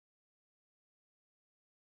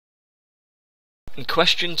In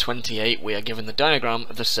question 28 we are given the diagram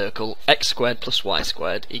of the circle x squared plus y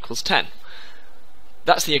squared equals 10.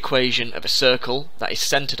 That's the equation of a circle that is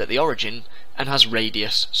centred at the origin and has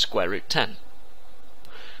radius square root 10.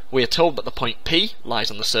 We are told that the point P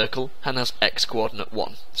lies on the circle and has x coordinate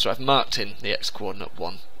 1, so I've marked in the x coordinate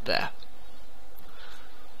 1 there.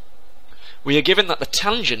 We are given that the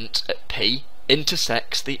tangent at P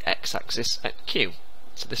intersects the x-axis at Q,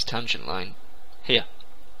 so this tangent line here,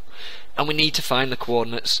 and we need to find the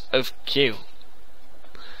coordinates of Q.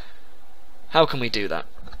 How can we do that?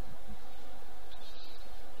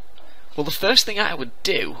 Well, the first thing I would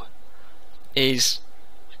do is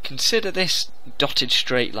consider this dotted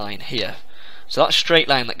straight line here. So that straight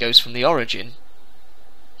line that goes from the origin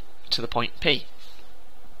to the point P.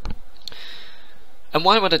 And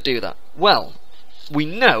why would I do that? Well, we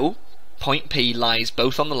know point P lies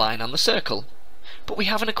both on the line and the circle, but we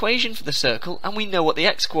have an equation for the circle and we know what the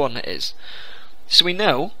x coordinate is. So we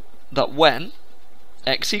know that when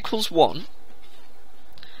x equals 1,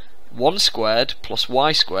 1 squared plus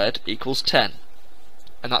y squared equals 10,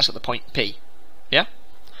 and that's at the point P. Yeah?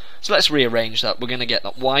 So let's rearrange that. We're going to get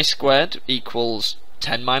that y squared equals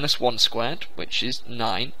 10 minus 1 squared, which is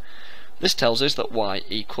 9. This tells us that y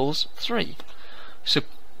equals 3. So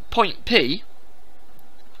point P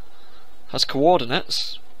has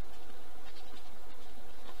coordinates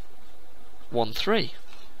 1, 3.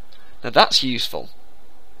 Now that's useful.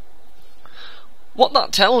 What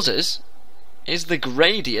that tells us is the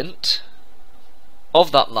gradient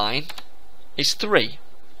of that line is 3.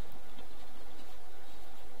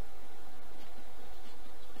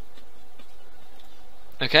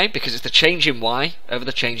 Okay, because it's the change in y over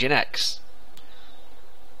the change in x.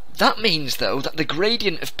 That means, though, that the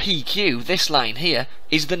gradient of PQ, this line here,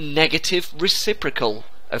 is the negative reciprocal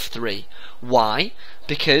of 3. Why?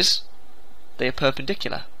 Because they are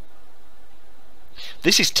perpendicular.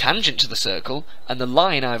 This is tangent to the circle, and the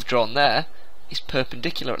line I've drawn there is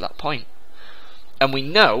perpendicular at that point. And we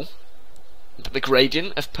know that the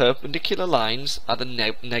gradient of perpendicular lines are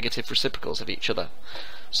the negative reciprocals of each other.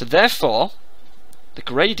 So therefore, the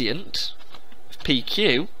gradient of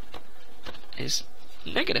PQ is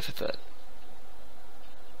negative a third.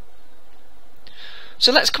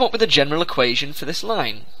 So let's come up with a general equation for this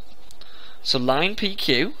line. So line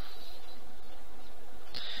PQ,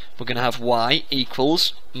 we're going to have y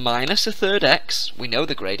equals minus a third x, we know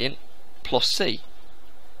the gradient, plus c.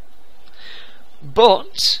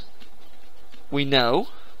 But we know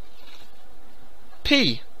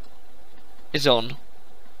P is on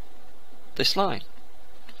this line.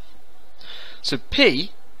 So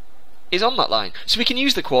P is on that line. So we can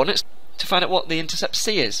use the coordinates to find out what the intercept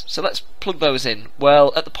C is. So let's plug those in.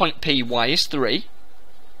 Well, at the point P, y is 3,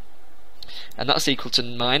 and that's equal to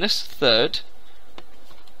minus third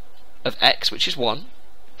of x, which is 1,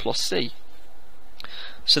 plus c.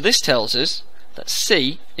 So this tells us that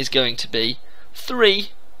c is going to be 3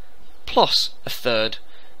 plus a third,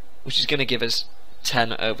 which is going to give us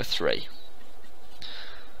 10 over 3.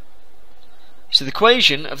 So the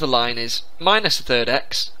equation of the line is minus a third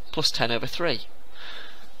x plus 10 over 3.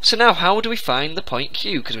 So now how do we find the point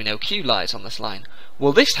Q? Because we know Q lies on this line.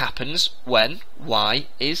 Well, this happens when y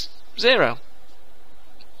is 0.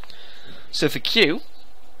 So for Q,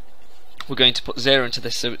 we're going to put 0 into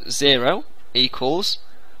this. So 0 equals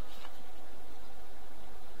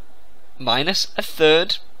minus a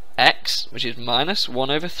third x, which is minus 1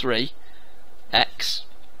 over 3 x,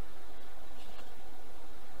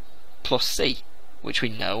 plus c, which we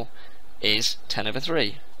know is 10 over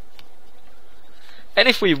 3. And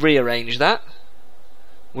if we rearrange that,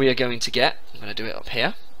 we are going to get, I'm going to do it up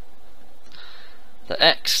here, that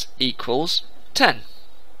x equals 10.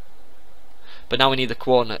 But now we need the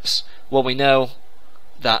coordinates. Well, we know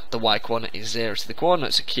that the y coordinate is 0, so the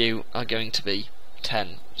coordinates of Q are going to be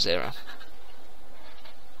 10, 0.